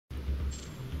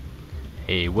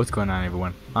Hey, what's going on,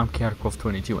 everyone? I'm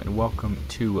Chaotic22 and welcome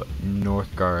to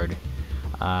Northgard.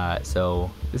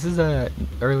 So this is a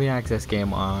early access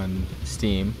game on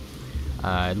Steam.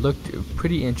 It looked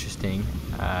pretty interesting,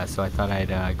 so I thought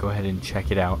I'd go ahead and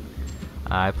check it out.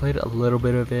 I played a little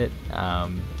bit of it.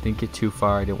 Didn't get too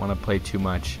far. I didn't want to play too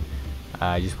much.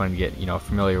 I just wanted to get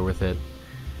familiar with it,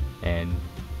 and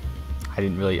I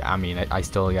didn't really. I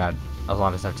still got a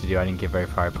lot of stuff to do. I didn't get very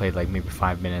far. I played like maybe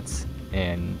 5 minutes,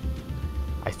 and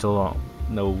I still don't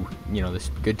know,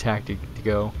 this good tactic to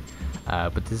go,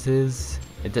 but this is,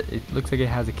 it looks like it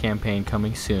has a campaign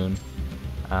coming soon.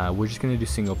 We're just going to do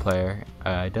single player.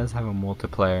 It does have a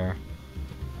multiplayer.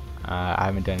 I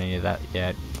haven't done any of that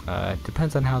yet.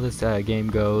 Depends on how this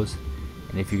game goes,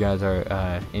 and if you guys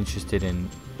are interested in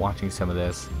watching some of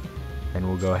this, then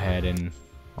we'll go ahead and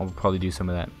I'll probably do some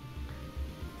of that.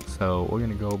 So we're going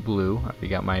to go blue. I already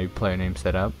got my player name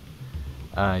set up.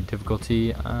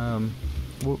 Difficulty,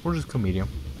 we'll just go medium.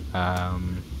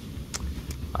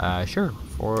 Sure.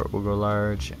 4. We'll go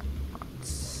large.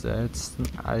 I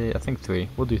think 3.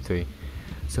 We'll do 3.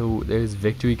 So there's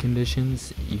victory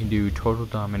conditions. You can do total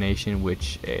domination,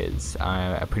 which is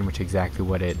pretty much exactly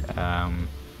what it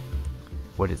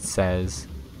says.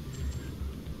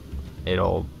 I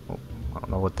don't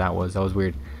know what that was. That was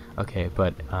weird. Okay,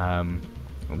 but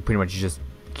pretty much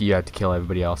you have to kill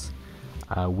everybody else.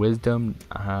 Wisdom.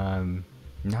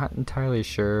 Not entirely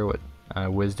sure what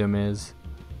wisdom is,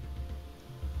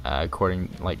 according,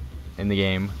 like, in the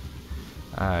game.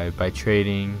 By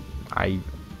trading, I'm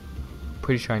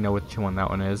pretty sure I know which one that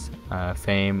one is.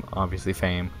 Fame, obviously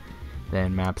fame.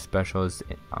 Then map specials,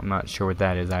 I'm not sure what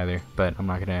that is either, but I'm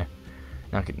not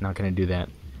gonna do that.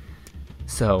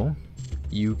 So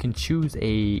you can choose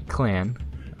a clan.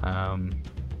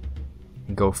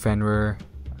 Go Fenrir,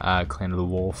 Clan of the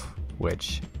Wolf,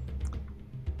 which,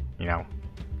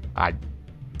 I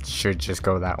should just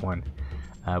go that one.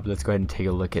 But let's go ahead and take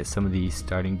a look at some of the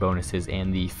starting bonuses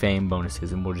and the fame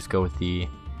bonuses, and we'll just go with the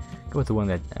one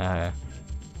that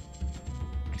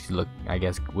actually I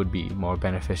guess would be more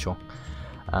beneficial.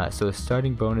 So the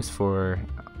starting bonus for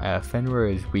Fenrir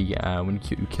is when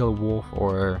you kill a wolf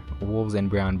or wolves and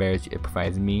brown bears, it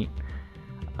provides meat.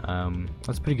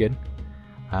 That's pretty good.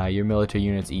 Your military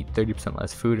units eat 30%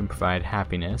 less food and provide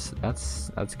happiness.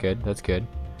 That's good. That's good.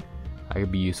 That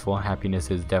could be useful.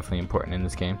 Happiness is definitely important in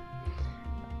this game.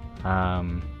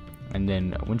 And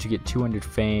then once you get 200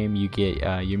 fame, you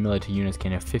get your military units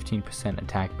gain a 15%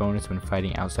 attack bonus when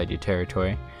fighting outside your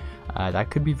territory. That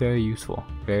could be very useful.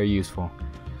 Very useful.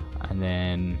 And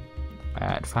then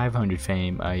at 500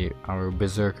 fame, our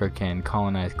berserker can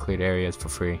colonize cleared areas for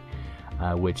free.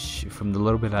 Which, from the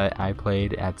little bit I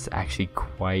played, that's actually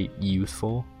quite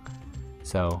useful.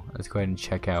 So let's go ahead and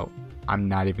check out. I'm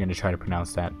not even going to try to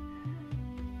pronounce that.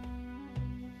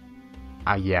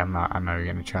 Yeah, I'm not even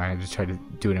going to try. I just tried to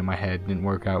do it in my head. Didn't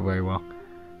work out very well.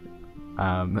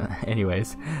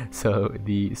 Anyways, so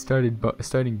the starting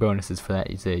bonuses for that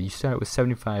is you start with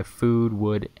 75 food,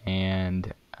 wood,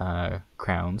 and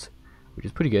crowns, which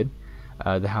is pretty good.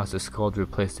 The house is called to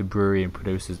replace the brewery and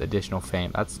produces additional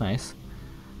fame. That's nice.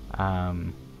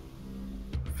 Fame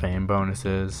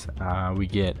bonuses, we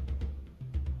get,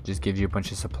 just gives you a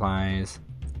bunch of supplies,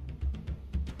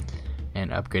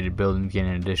 and upgraded buildings gain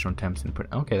an additional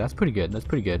 10%. Okay, that's pretty good. That's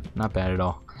pretty good. Not bad at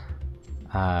all.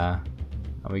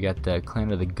 We got the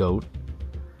Clan of the Goat.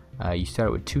 You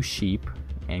start with 2 sheep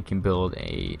and can build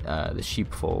the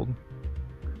sheepfold.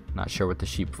 Not sure what the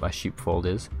sheepfold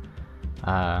is.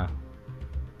 I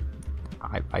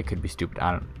could be stupid.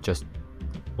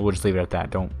 We'll just leave it at that.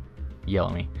 Don't yell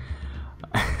at me.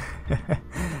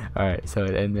 Alright, so,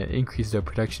 and it increases the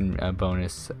production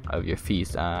bonus of your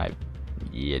feast.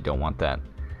 Yeah, don't want that.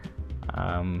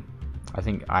 I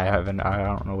think I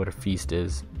don't know what a feast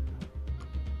is,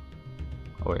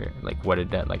 or like what it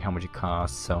does, like how much it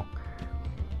costs. So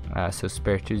so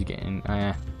spare two's getting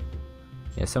yeah,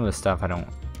 some of the stuff I don't.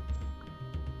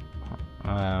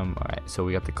 Alright, so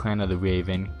we got the Clan of the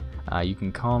Raven. You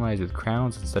can colonize with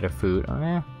crowns instead of food. Oh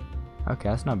yeah, okay,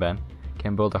 that's not bad.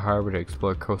 Can build a harbor to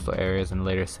explore coastal areas and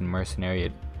later send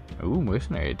mercenary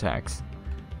attacks.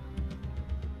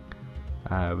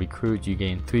 Recruit, you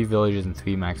gain 3 villages and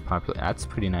 3 max population. That's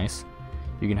pretty nice.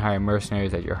 You can hire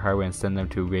mercenaries at your harbor and send them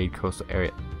to raid coastal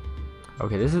area.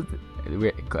 Okay, this is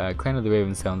Clan of the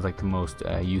Raven sounds like the most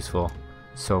useful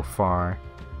so far.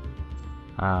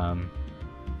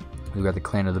 We've got the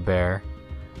Clan of the Bear.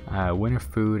 Winter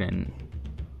food and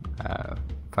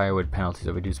firewood penalties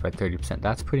are reduced by 30%.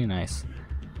 That's pretty nice.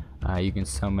 You can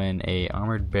summon a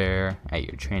armored bear at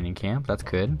your training camp. That's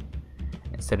good.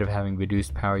 Instead of having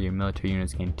reduced power, your military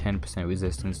units gain 10%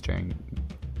 resistance during,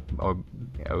 or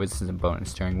resistance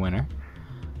bonus during winter.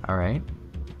 Alright.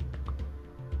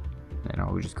 Then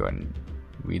I'll just go ahead and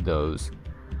read those.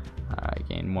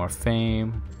 Gain more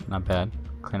fame, not bad.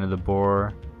 Clan of the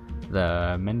Boar.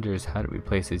 The Mender's Hut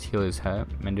replaces Healer's Hut.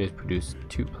 Mender's produce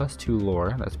 +2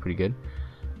 lore, that's pretty good.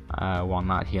 While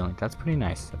not healing, that's pretty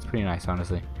nice. That's pretty nice,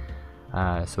 honestly.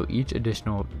 So each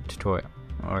additional tutorial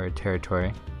or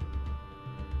territory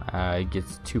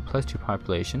gets +2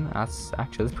 population. That's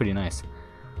pretty nice.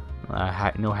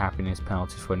 No happiness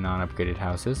penalties for non-upgraded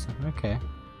houses. Okay,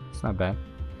 it's not bad.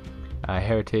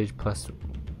 Heritage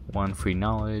 +1 free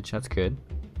knowledge. That's good.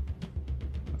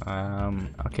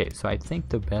 Okay, so I think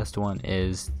the best one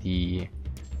is the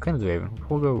Clan of the Raven.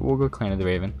 We'll go Clan of the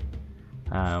Raven.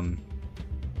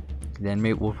 Then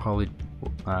maybe we'll probably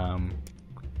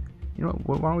you know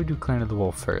what, why don't we do Clan of the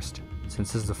Wolf first?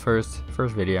 Since this is the first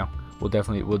video, we'll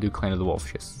do Clan of the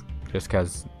Wolf just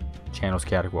because channel's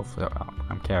Chaotic Wolf.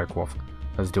 I'm Chaotic Wolf.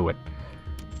 Let's do it.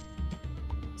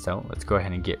 So let's go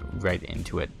ahead and get right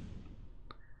into it.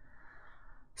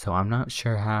 So I'm not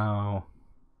sure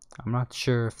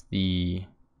if the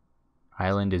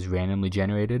island is randomly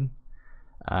generated.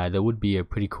 That would be a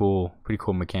pretty cool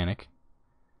mechanic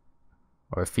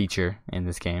or a feature in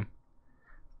this game.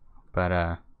 But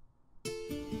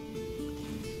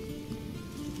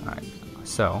alright,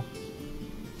 so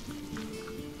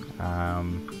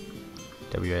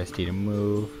WSD to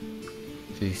move.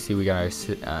 So you see we got our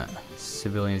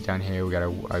civilians down here, we got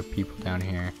our people down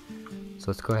here. So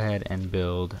let's go ahead and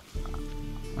build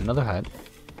another hut.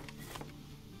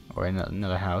 Or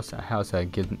another house, a house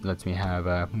that lets me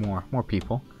have more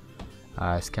people.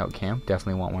 Scout camp,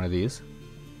 definitely want one of these.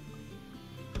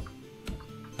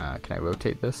 Can I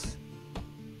rotate this?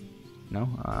 No,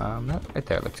 no, right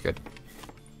there, looks good.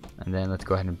 And then let's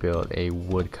go ahead and build a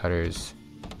woodcutter's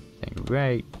thing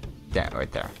right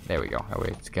there. There we go. That way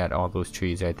it's got all those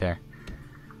trees right there.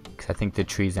 Because I think the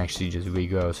trees actually just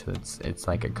regrow, so it's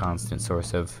like a constant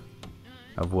source of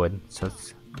wood. So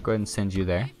let's go ahead and send you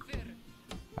there.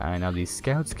 Now these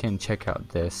scouts can check out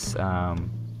this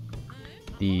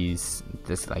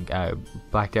this like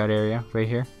blacked out area right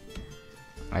here.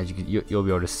 As you'll be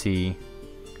able to see,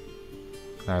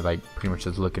 like pretty much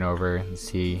just looking over and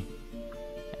see,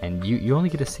 and you only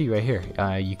get to see right here.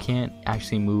 You can't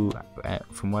actually move.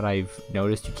 From what I've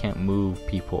noticed, you can't move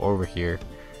people over here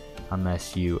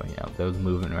unless you know those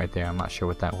movement right there. I'm not sure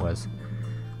what that was.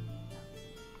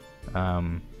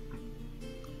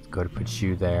 Go to put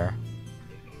you there.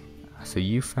 So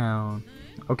you found,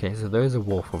 okay, so there's a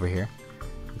wolf over here.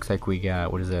 Looks like we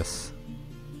got, what is this?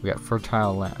 We got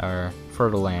fertile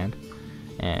land,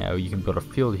 and you can build a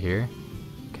field here.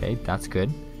 Okay, that's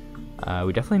good.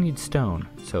 We definitely need stone,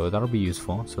 so that'll be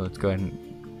useful. So let's go ahead and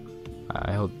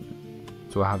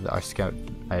so we'll have our scout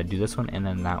do this one, and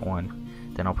then that one.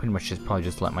 Then I'll pretty much probably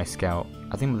just let my scout.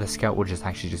 I think the scout will just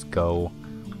actually just go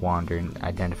wander and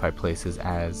identify places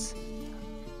as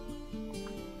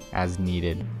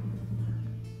needed.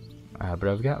 But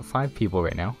I've got 5 people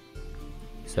right now,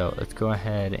 so let's go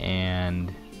ahead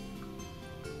and,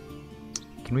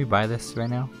 can we buy this right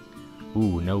now?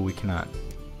 Ooh, no, we cannot.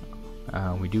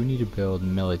 We do need to build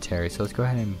military, so let's go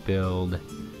ahead and build,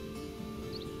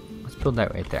 let's build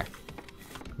that right there.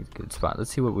 Good spot. Let's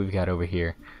see what we've got over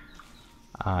here.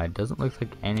 It doesn't look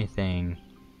like anything.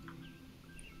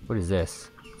 What is this?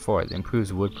 4, it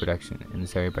improves wood production in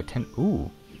this area by 10.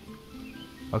 Ooh.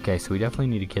 Okay, so we definitely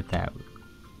need to get that.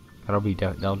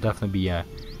 That'll definitely be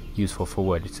useful for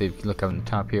wood. So if you look up on the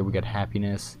top here, we got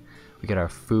happiness, we got our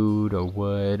food or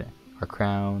wood, our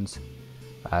crowns,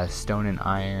 stone and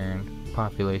iron,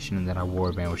 population, and then our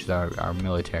warband, which is our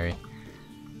military.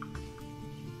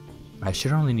 I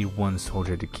should only need 1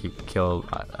 soldier to kill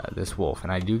this wolf,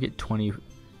 and I do get 20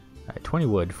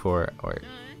 wood for, or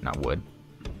not wood.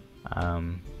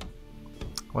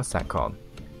 What's that called?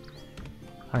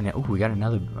 Oh, no. Ooh, we got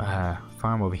another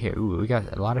farm over here. Ooh, we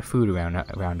got a lot of food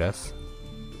around us,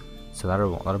 so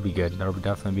that'll be good. That'll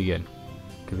definitely be good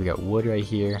because we got wood right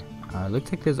here.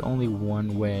 Looks like there's only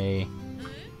one way.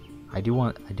 I do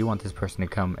want this person to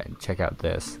come and check out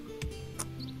this.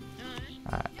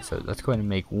 So let's go ahead and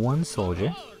make 1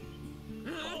 soldier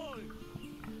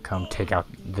come take out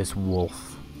this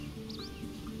wolf.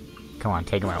 Come on,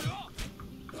 take him out.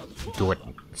 Do it.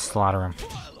 Slaughter him.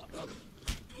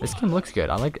 This game looks good.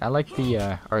 I like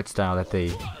the art style that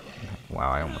they. Wow,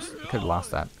 I almost could have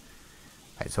lost that.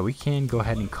 Alright, so we can go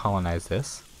ahead and colonize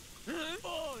this.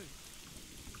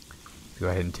 Go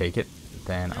ahead and take it.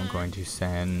 Then I'm going to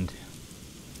send.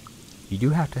 You do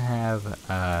have to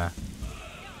have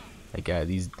like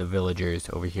the villagers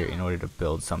over here in order to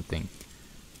build something.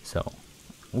 So,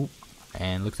 oop,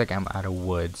 and looks like I'm out of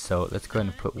wood. So let's go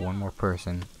ahead and put one more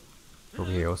person over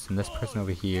here. We'll send this person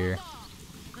over here.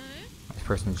 This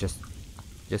person's just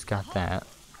got that.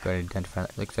 Go ahead and identify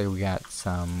that. Looks like we got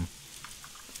some.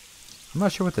 I'm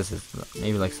not sure what this is.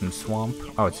 Maybe like some swamp.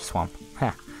 Oh, it's a swamp.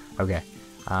 Ha. Okay.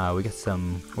 We got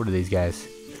some. What are these guys?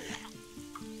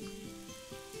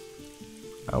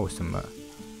 Oh, some.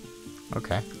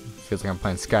 Okay. Feels like I'm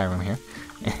playing Skyrim here.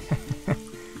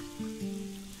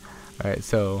 Alright,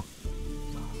 so.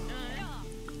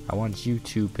 I want you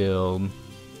to build.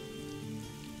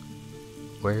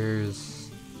 Where's.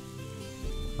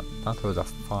 I thought there was a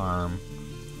farm.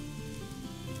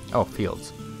 Oh,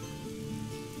 fields.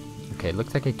 Okay,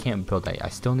 looks like I can't build that. I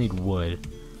still need wood.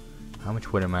 How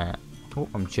much wood am I at? Oh,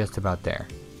 I'm just about there.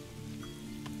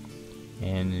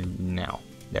 And now,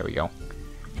 there we go.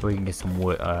 We can get some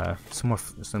wood,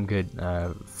 some good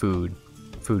food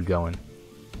going.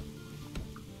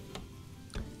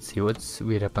 See what's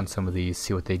read up on some of these.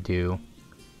 See what they do.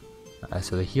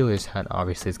 So the healer's hut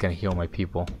obviously is gonna heal my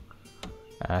people.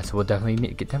 So we'll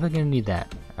definitely gonna need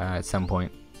that at some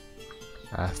point.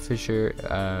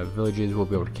 Villagers will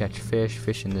be able to catch fish.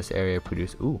 Fish in this area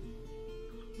produce. Ooh,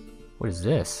 what is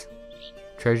this?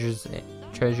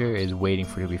 Treasure is waiting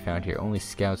for it to be found here. Only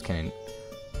scouts can.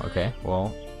 Okay,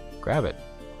 well, grab it.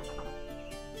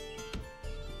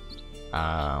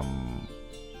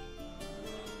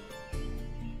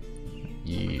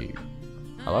 You.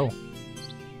 Hello.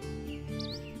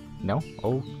 No.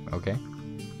 Oh. Okay.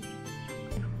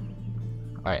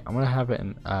 All right. I'm gonna have it.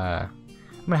 I'm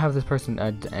gonna have this person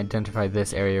identify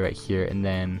this area right here, and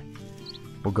then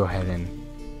we'll go ahead and,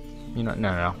 you know,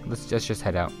 no. Let's just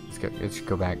head out. Let's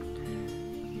go back.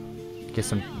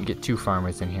 Get 2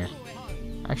 farmers in here.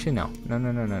 Actually, no.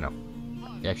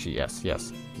 Actually,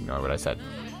 yes. Ignore what I said.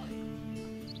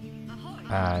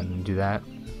 And do that.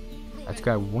 Let's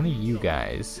grab one of you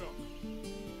guys.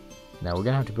 Now we're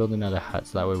gonna have to build another hut,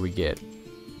 so that way we get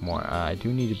more. I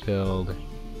do need to build.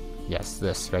 Yes,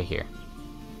 this right here.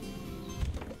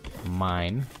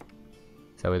 Mine.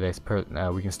 So with this,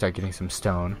 we can start getting some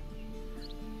stone.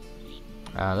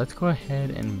 Let's go ahead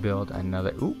and build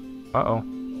another. Ooh. Uh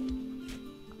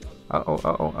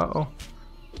oh.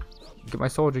 Get my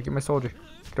soldier. Get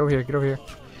over here.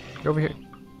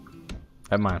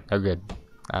 Never mind. They're good.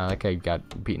 That guy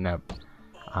got beaten up.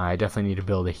 I definitely need to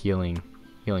build a healing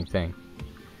thing.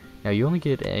 Now you only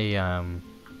get a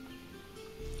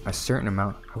certain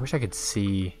amount. I wish I could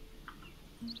see.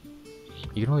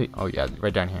 You can only. Oh yeah,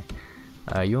 right down here.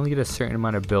 You only get a certain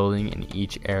amount of building in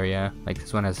each area. Like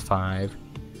this one has 5.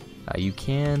 You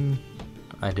can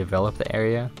develop the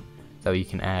area, so you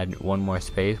can add 1 more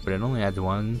space, but it only adds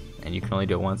 1, and you can only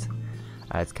do it once.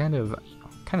 It's kind of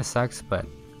sucks, but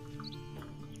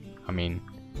I mean,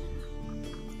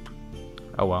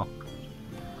 oh well.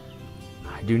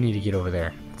 I do need to get over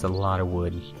there. It's a lot of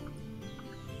wood.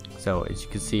 So as you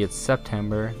can see, it's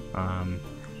September.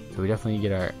 So we definitely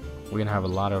get our. We're gonna have a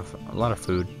lot of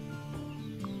food.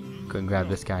 Go and grab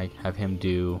this guy. Have him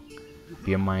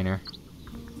be a miner.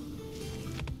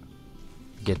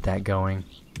 Get that going.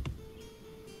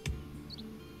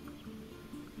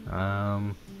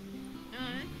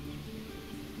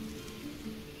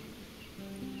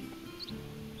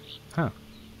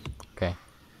 Okay.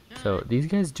 So these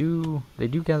guys do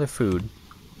gather food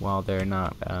while they're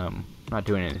not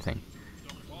doing anything.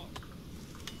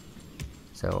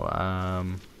 So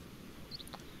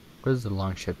what is the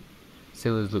longship?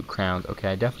 Sailors loot crowns. Okay,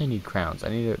 I definitely need crowns. I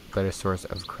need a better source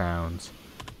of crowns.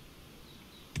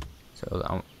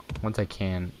 So once I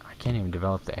can't even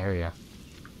develop the area.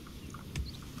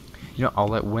 You know, I'll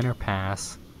let winter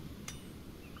pass,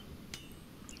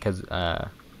 because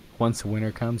once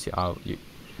winter comes, I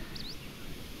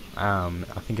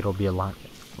think it'll be a lot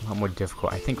more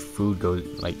difficult. I think food goes,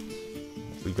 like,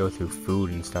 we go through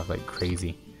food and stuff like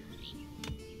crazy.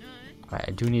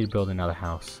 I do need to build another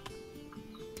house.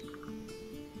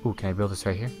 Ooh, can I build this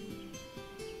right here?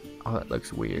 Oh, that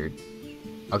looks weird.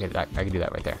 Okay, I can do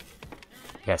that right there.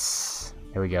 Yes,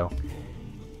 there we go.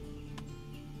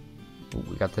 Ooh,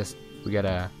 we got this. We got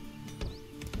a.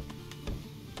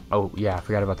 Oh yeah, I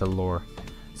forgot about the lore.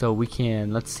 So we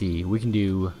can, let's see, we can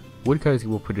do woodcutters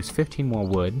will produce 15 more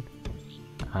wood,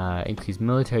 increase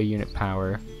military unit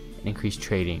power, and increase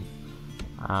trading.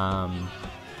 I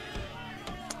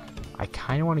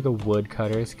kind of want to go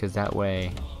woodcutters because that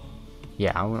way,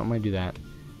 yeah, I'm gonna do that.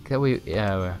 That way,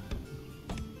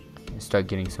 start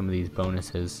getting some of these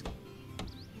bonuses.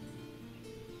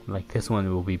 Like this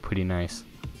one will be pretty nice.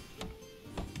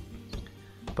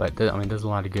 But I mean, there's a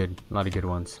lot of good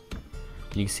ones.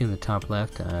 You can see in the top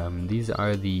left, these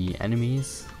are the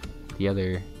enemies, the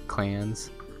other clans.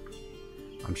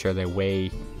 I'm sure they're way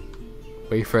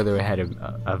further ahead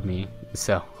of me,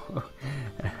 so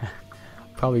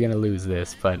probably gonna lose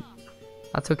this, but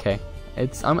that's okay.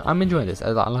 I'm enjoying this. I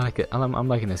like it. I'm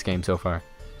liking this game so far.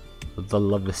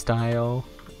 Love the style.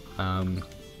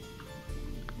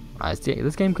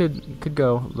 This game could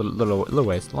go little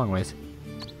ways, long ways.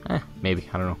 Maybe,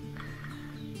 I don't know.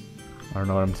 I don't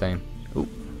know what I'm saying. Ooh.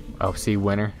 Oh, see,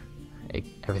 winter.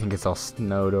 Everything gets all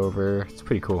snowed over. It's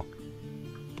pretty cool.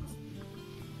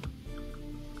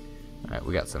 Alright,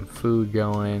 we got some food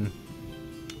going.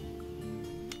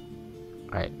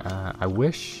 Alright, I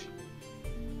wish,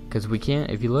 because we can't,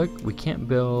 if you look, we can't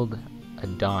build a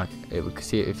dock.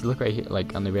 See, if you look right here,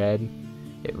 like on the red,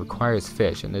 it requires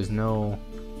fish, and there's no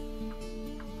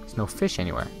fish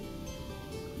anywhere.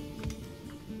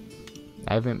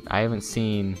 I haven't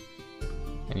seen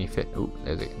any fish. Ooh,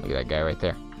 look at that guy right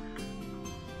there,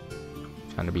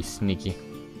 trying to be sneaky.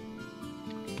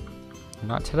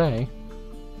 Not today.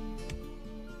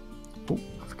 Oh,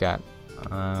 I forgot.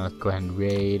 Let's go ahead and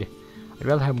raid. I'd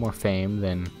rather have more fame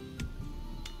than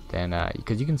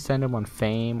because you can send them on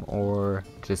fame or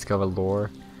to discover lore.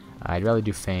 I'd rather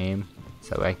do fame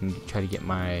so I can try to get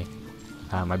my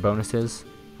my bonuses.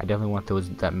 I definitely want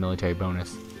that military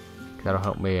bonus. That'll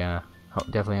help me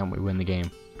definitely help me win the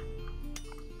game.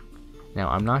 Now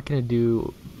I'm not gonna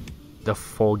do the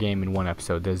full game in one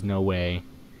episode. There's no way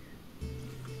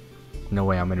I'm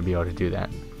gonna be able to do that.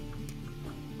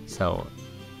 So,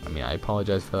 I mean, I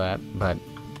apologize for that, but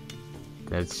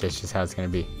that's just how it's gonna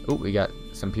be. Oh, we got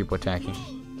some people attacking.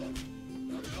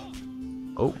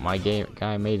 Oh, my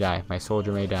guy may die. My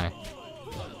soldier may die.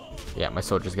 Yeah, my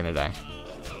soldier's gonna die.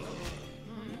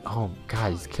 Oh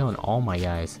god, he's killing all my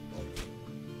guys.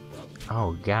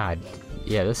 Oh god,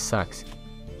 yeah, this sucks.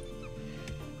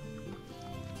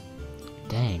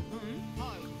 Dang.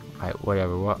 Alright,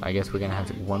 whatever. Well, I guess we're gonna have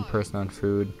one person on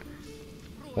food.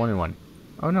 1 and 1.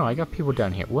 Oh no, I got people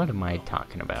down here. What am I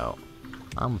talking about?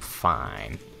 I'm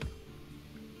fine.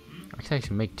 Actually, I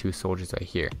should make 2 soldiers right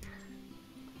here.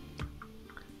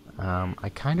 I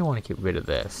kind of want to get rid of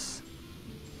this.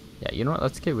 Yeah, you know what?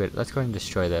 Let's go ahead and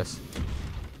destroy this.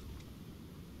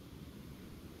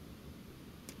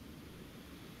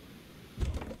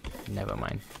 Never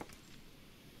mind.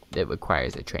 It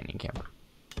requires a training camp.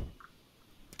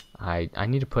 I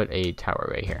need to put a tower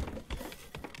right here,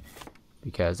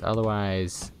 because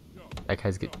otherwise that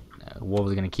guy's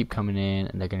wolves are gonna keep coming in,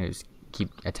 and they're gonna just keep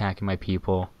attacking my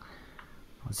people.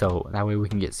 So that way we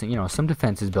can get some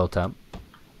defenses built up.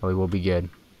 That way we'll be good.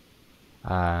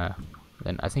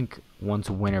 Then I think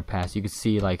once winter passed, you can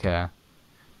see like that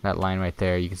line right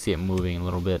there. You can see it moving a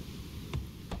little bit,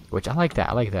 which I like that.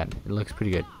 I like that. It looks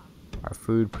pretty good. Our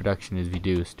food production is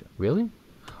reduced. Really?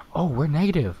 Oh, we're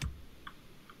negative.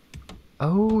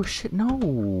 Oh shit,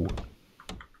 no.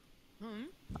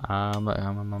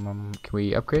 Can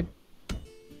we upgrade?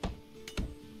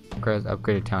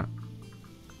 Upgraded town.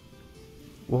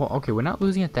 Well, okay, we're not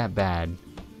losing it that bad.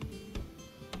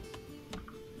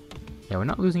 Yeah, we're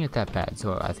not losing it that bad,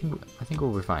 so I think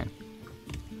we'll be fine.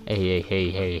 Hey,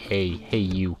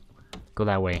 you. Go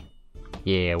that way.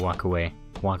 Yeah, walk away.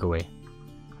 Walk away.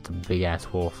 That's a big ass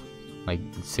wolf. Like,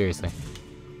 seriously.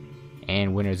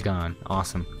 And winter's gone.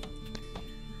 Awesome.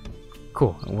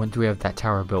 Cool. Once we have that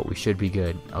tower built, we should be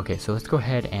good. Okay, so let's go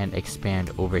ahead and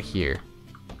expand over here.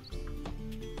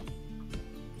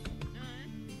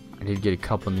 I did get a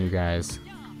couple new guys.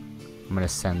 I'm gonna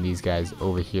send these guys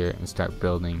over here and start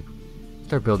building.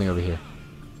 Start building over here.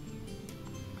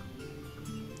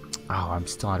 Oh, I'm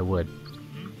still out of wood.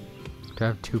 Do I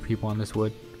have 2 people on this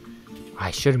wood?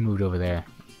 I should have moved over there.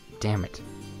 Damn it.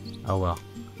 Oh well.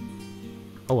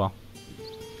 Oh well.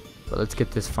 But let's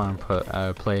get this farm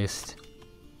placed.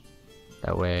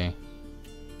 That way.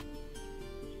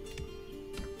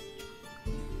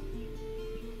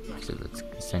 So let's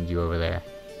send you over there.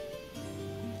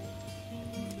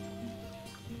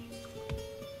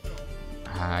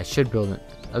 I should build it.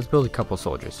 Let's build a couple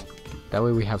soldiers. That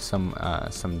way we have some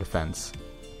defense.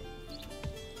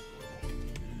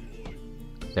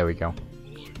 There we go.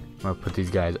 I'm gonna put these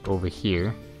guys over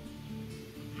here.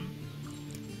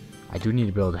 I do need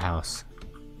to build a house.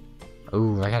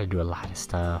 Ooh, I gotta do a lot of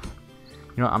stuff.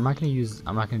 You know, I'm not gonna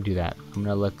do that. I'm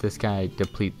gonna let this guy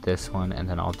deplete this one, and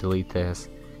then I'll delete this.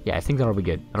 Yeah, I think that'll be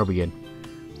good. That'll be good.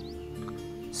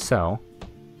 So,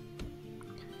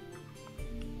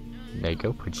 there you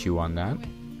go. Put you on that.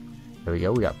 There we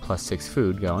go. We got +6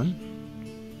 food going.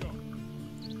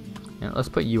 And let's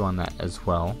put you on that as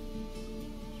well.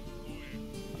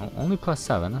 Only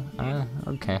 +7.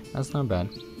 Okay, that's not bad.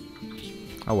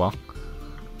 Oh well.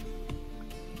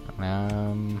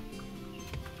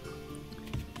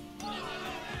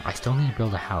 I still need to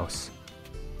build a house.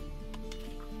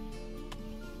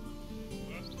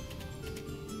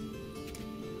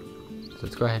 So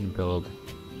let's go ahead and build.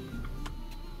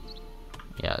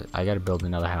 Yeah, I gotta build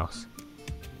another house.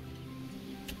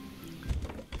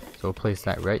 So we'll place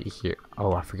that right here.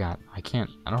 Oh, I forgot. I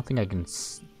don't think I can.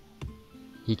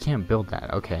 You can't build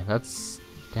that. Okay, that's.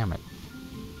 Damn it.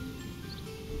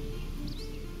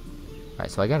 Alright,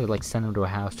 so I gotta like send him to a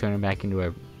house, turn him back into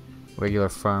a regular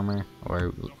farmer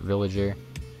or villager,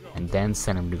 and then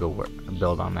send him to go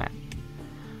build on that.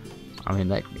 I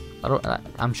mean,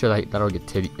 I'm sure that'll get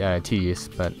tedious,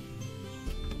 but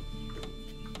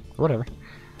whatever.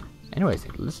 Anyways,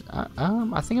 listen,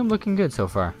 I think I'm looking good so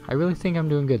far. I really think I'm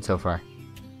doing good so far.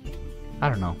 I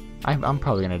don't know. I'm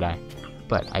probably gonna die,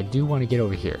 but I do want to get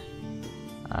over here.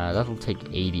 That'll take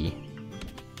 80.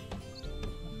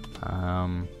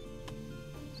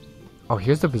 Oh,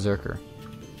 here's the berserker.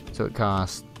 So it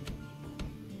costs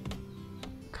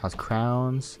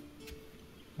crowns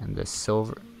and the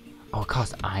silver. Oh, it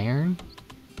costs iron.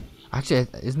 Actually,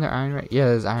 isn't there iron right? Yeah,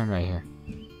 there's iron right here.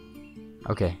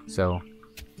 Okay, so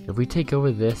if we take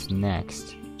over this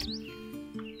next,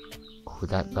 oh,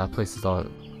 that place is all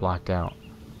blocked out.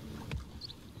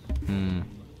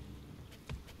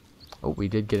 Oh, we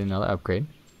did get another upgrade.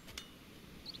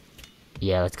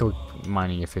 Yeah, let's go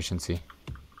mining efficiency.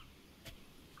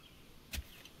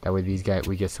 That way,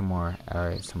 we get some more,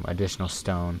 some additional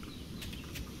stone.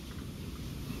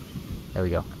 There we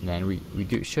go. And then we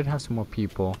should have some more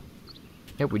people.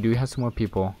 Yep, we do have some more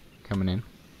people coming in.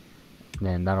 And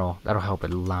then that'll help a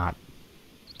lot.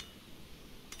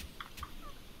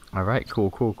 All right,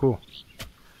 cool.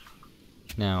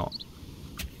 Now,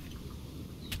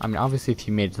 I mean, obviously, if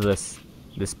you made it to this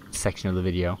section of the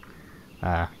video,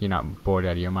 you're not bored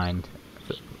out of your mind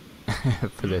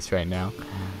for this right now.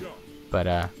 But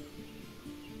let's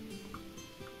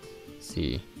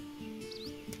see.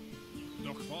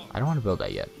 I don't want to build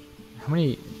that yet. How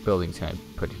many buildings can I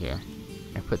put here?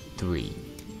 I put 3.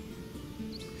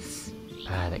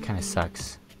 That kind of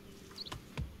sucks.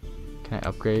 Can I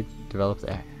upgrade? Develop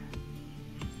that?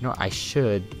 You know, I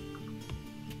should.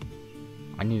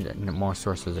 I need more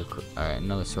sources of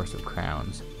another source of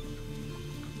crowns.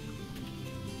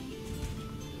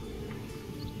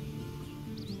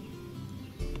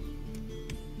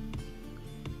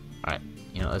 Alright,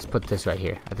 you know, let's put this right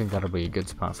here. I think that'll be a good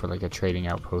spot for like a trading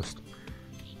outpost.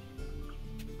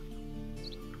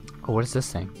 Oh, what is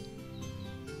this thing?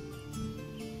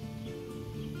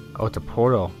 Oh, it's a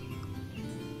portal.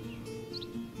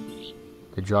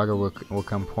 The Draugr will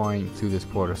come pouring through this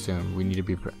portal soon. We need to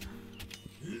be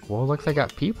well, looks like I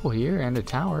got people here and a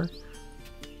tower.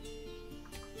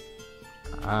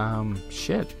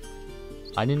 Shit.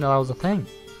 I didn't know that was a thing.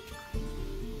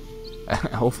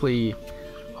 Hopefully,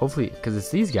 because it's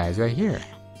these guys right here.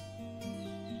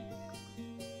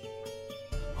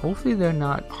 Hopefully they're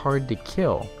not hard to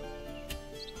kill.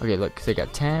 Okay, look, they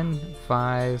got 10,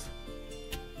 5.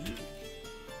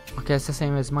 Okay, it's the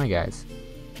same as my guys.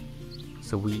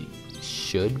 So we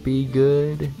should be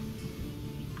good.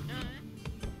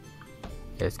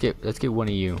 Yeah, let's get one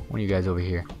of you guys over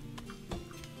here.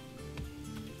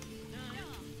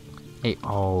 Hey,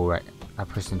 oh right, that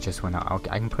person just went out.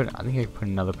 Okay, I think I can put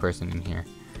another person in here.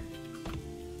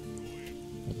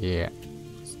 Yeah.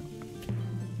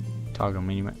 Toggle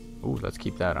mini. Ooh, let's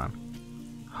keep that on.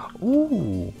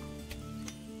 Ooh.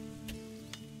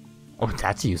 Oh,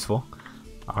 that's useful.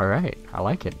 All right, I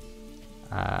like it.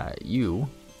 You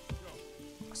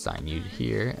assign you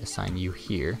here. Assign you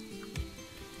here.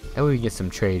 That way we get some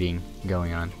trading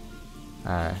going on.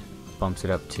 Bumps it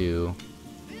up to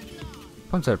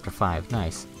 5.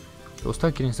 Nice. So we'll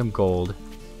start getting some gold.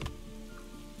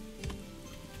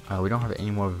 We don't have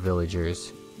any more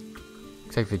villagers.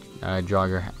 Looks like the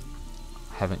Draugr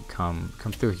haven't come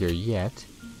through here yet,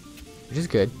 which is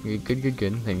good. Good.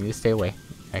 They need to stay away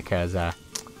because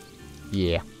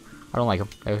yeah, I don't like them.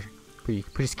 They're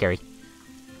pretty scary.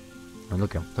 Oh,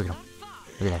 look at them. Look at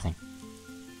that thing.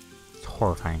 It's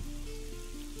horrifying.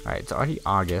 All right, it's already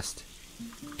August,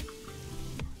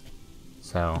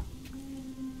 so.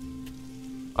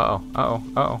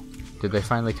 Uh-oh. Did they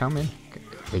finally come in?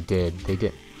 They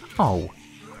did. Oh,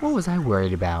 what was I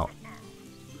worried about?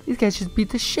 These guys just beat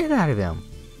the shit out of him.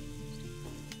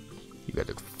 You guys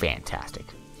look fantastic.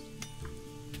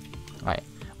 Alright,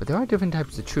 but there are different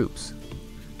types of troops.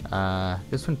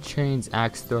 This one trains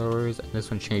axe throwers, and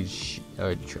this one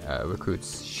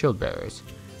recruits shield bearers.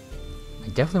 I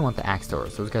definitely want the axe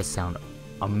throwers. Those guys sound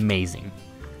amazing.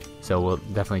 So we'll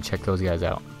definitely check those guys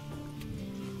out.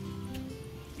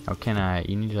 How can I?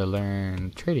 You need to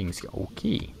learn trading skill.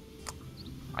 Okay.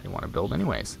 I want to build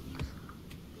anyways.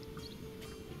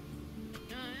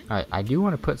 Alright, I do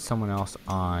want to put someone else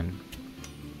on.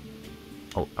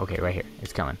 Oh, okay, right here.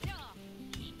 It's coming.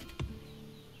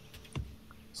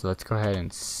 So let's go ahead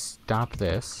and stop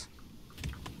this.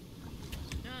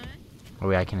 That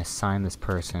way I can assign this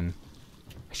person.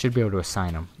 I should be able to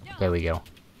assign them. There we go.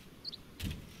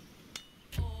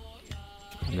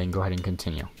 And then go ahead and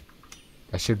continue.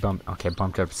 I should bump. Okay,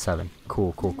 bumped up to 7.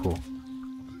 Cool, cool, cool.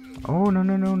 Oh, no,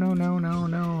 no, no, no, no, no,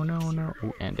 no, no, no.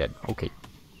 Ooh, and dead. Okay.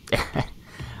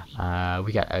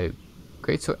 We got a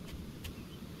great sword.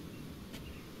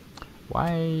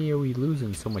 Why are we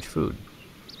losing so much food?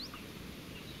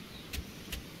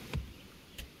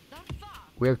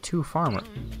 We have 2 farmers.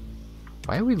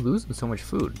 Why are we losing so much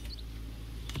food?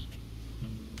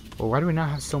 Well, why do we not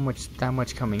have that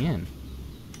much coming in?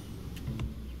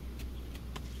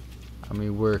 I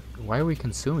mean, why are we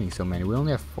consuming so many? We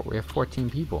only have 14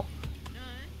 people.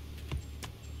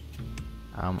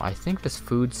 I think this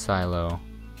food silo.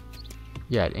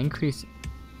 Yeah, it increased.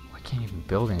 I can't even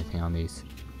build anything on these.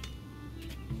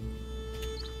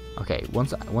 Okay,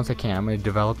 once I can, I'm gonna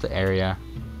develop the area,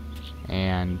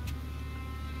 and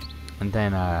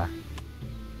then I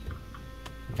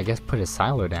guess put a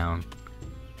silo down.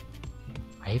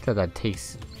 I hate that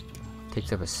takes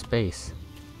up a space.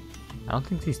 I don't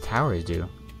think these towers do.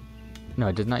 No,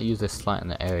 it does not use this slot in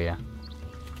the area.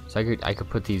 So I could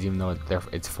put these even though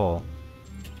it's full.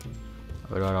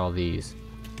 What about all these?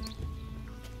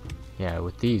 Yeah,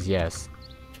 with these, yes.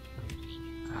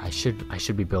 I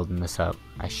should be building this up.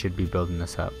 I should be building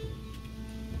this up.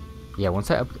 Yeah,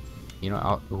 once I you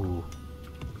know, ooh.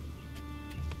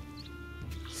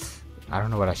 I don't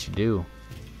know what I should do.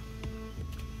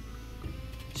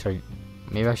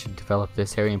 Maybe I should develop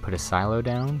this area and put a silo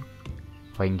down,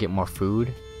 so I can get more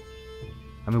food.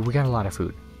 I mean, we got a lot of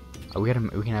food. We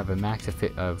can have a max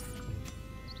of.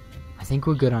 I think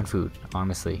we're good on food,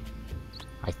 honestly.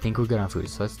 I think we're good on food.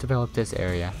 So let's develop this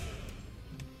area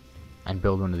and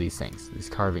build one of these things, these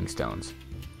carving stones.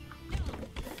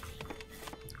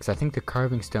 Because I think the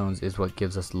carving stones is what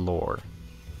gives us lore.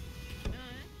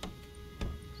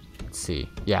 Let's see.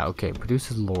 Yeah, okay.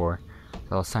 Produces lore.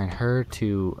 So I'll assign her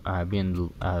to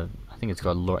being, I think it's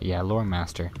called lore. Yeah, lore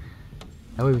master.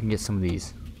 That way we can get some of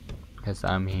these. Because,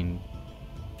 I mean,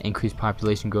 increase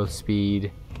population growth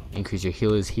speed, increase your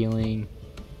healer's healing,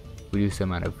 reduce the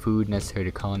amount of food necessary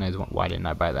to colonize one. Why didn't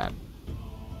I buy that?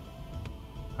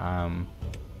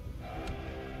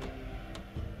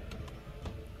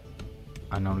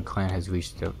 Unknown clan has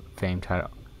reached the fame title.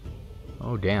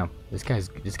 Oh damn, this guy's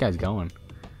going.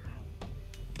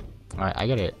 Alright,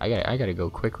 I gotta go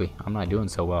quickly. I'm not doing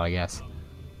so well, I guess.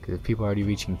 Because if people are already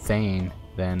reaching Thane,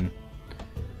 then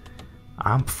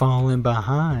I'm falling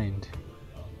behind.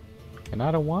 And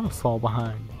I don't want to fall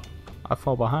behind. I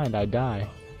fall behind, I die.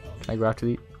 Can I go after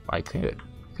these? Oh, I could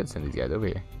send these guys over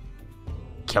here.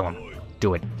 Kill him.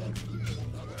 Do it.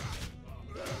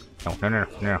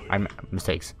 No. I'm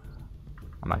mistakes.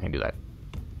 I'm not gonna do that.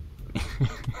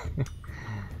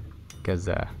 Because,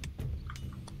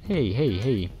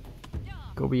 hey.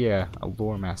 Go be a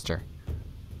lore master.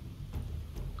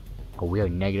 Oh, we are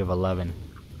 -11.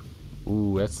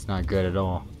 Ooh, that's not good at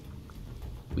all.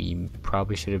 We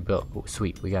probably should have built. Oh,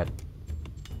 sweet, we got.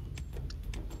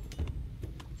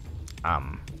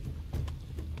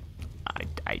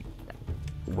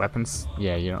 Weapons.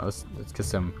 Yeah, you know, let's get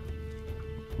some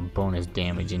bonus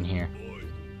damage in here.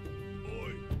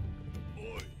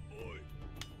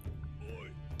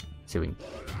 See if we can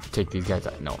take these guys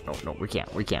out. No, we can't.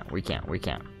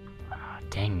 Ah,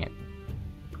 dang it.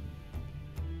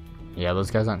 Yeah,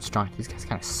 those guys aren't strong. These guys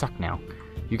kind of suck now.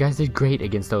 You guys did great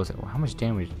against those. How much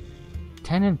damage?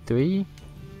 10 and 3?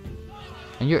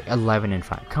 And you're 11 and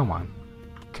 5. Come on.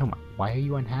 Why are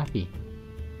you unhappy?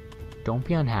 Don't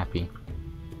be unhappy.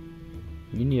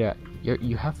 You need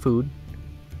you have food.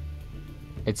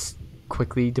 It's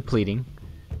quickly depleting,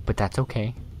 but that's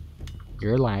okay.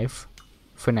 You're alive.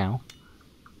 For now.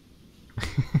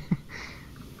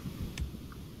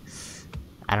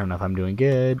 I don't know if I'm doing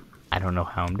good. I don't know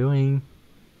how I'm doing.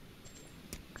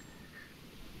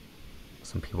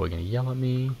 Some people are gonna yell at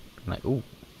me. I'm like, ooh,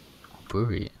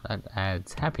 brewery. That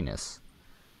adds happiness.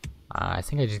 I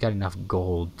think I just got enough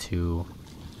gold to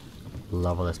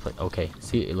level this place. Okay,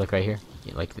 see, look right here.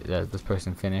 Like this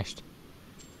person finished.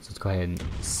 So let's go ahead and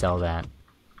sell that.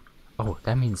 Oh,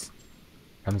 that means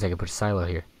I can put a silo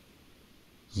here.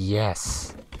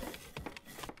 Yes.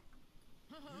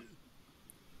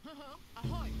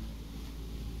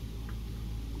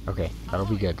 Okay, that'll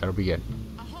be good. That'll be good.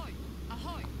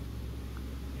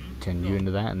 Turn you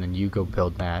into that, and then you go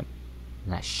build that.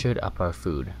 And that should up our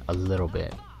food a little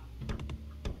bit.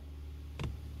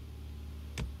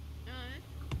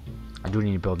 I do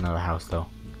need to build another house, though.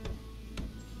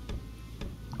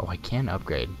 Oh, I can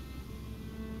upgrade.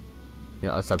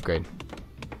 Yeah, let's upgrade.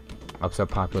 Ups our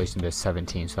population to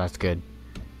 17, so that's good.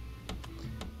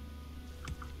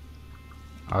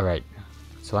 Alright,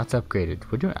 so that's upgraded.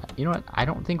 We're doing, you know what, I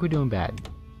don't think we're doing bad.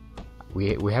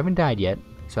 We haven't died yet,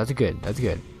 so that's good, that's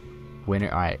good. Winter,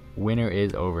 alright, winter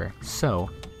is over. So,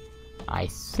 I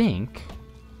think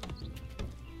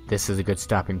this is a good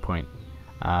stopping point.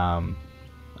 I'm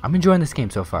enjoying this game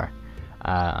so far.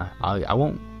 I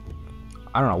won't,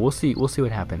 I don't know, we'll see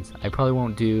what happens. I probably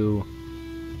won't do,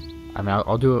 I mean,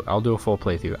 I'll do a full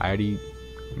playthrough. I already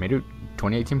made a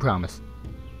 2018 promise.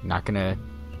 Not gonna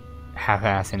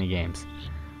half-ass any games.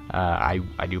 I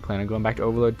do plan on going back to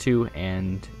Overlord 2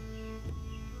 and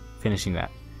finishing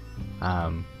that.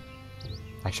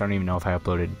 Actually, I don't even know if I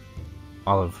uploaded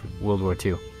all of World War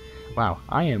 2. Wow,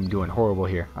 I am doing horrible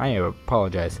here. I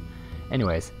apologize.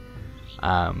 Anyways,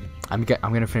 I'm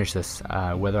gonna finish this.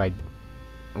 Whether I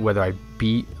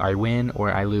win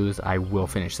or I lose, I will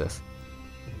finish this.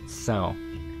 So,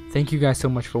 thank you guys so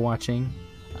much for watching.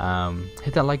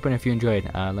 Hit that like button if you enjoyed.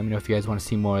 Let me know if you guys want to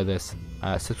see more of this.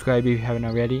 Subscribe if you haven't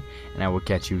already, and I will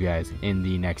catch you guys in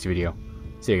the next video.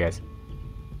 See you guys.